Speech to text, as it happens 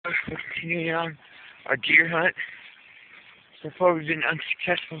We're continuing on our deer hunt. So far we've been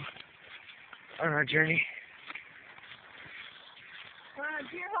unsuccessful on our journey. We're on a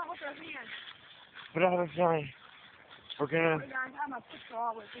deer hunt with our hands. But I have a feeling we're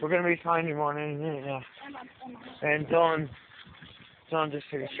gonna be finding one in a minute now. And Dylan just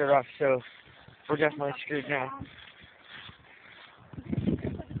took his shirt off, so we're definitely screwed now.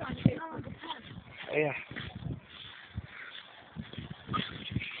 Yeah.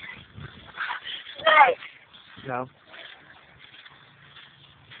 No.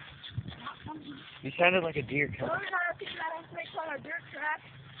 You sounded like a deer No, coming. we're not thinking that I make on our dirt track.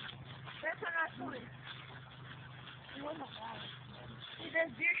 That's not funny. See,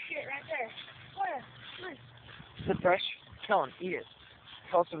 there's deer shit right there. Where? Where? Is it fresh? Tell him, eat it.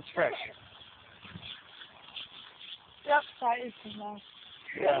 Tell us if it's fresh. Yep, that is some nice.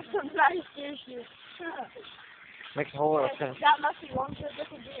 Yeah. Some nice deer shit. Makes a whole lot of sense. That must be one for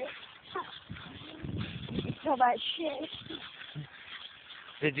different deer. So that shit.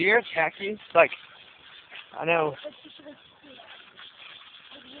 Did deer attack you? Like, I know.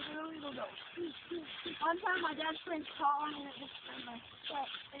 One time my dad's friend's calling and it just turned my butt.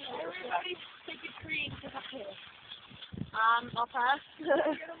 Everybody take a tree and pick up here. I'll pass. You're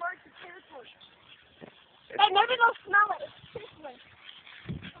gonna mark the territory. Hey, maybe they'll smell it.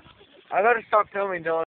 I better stop filming, Dylan.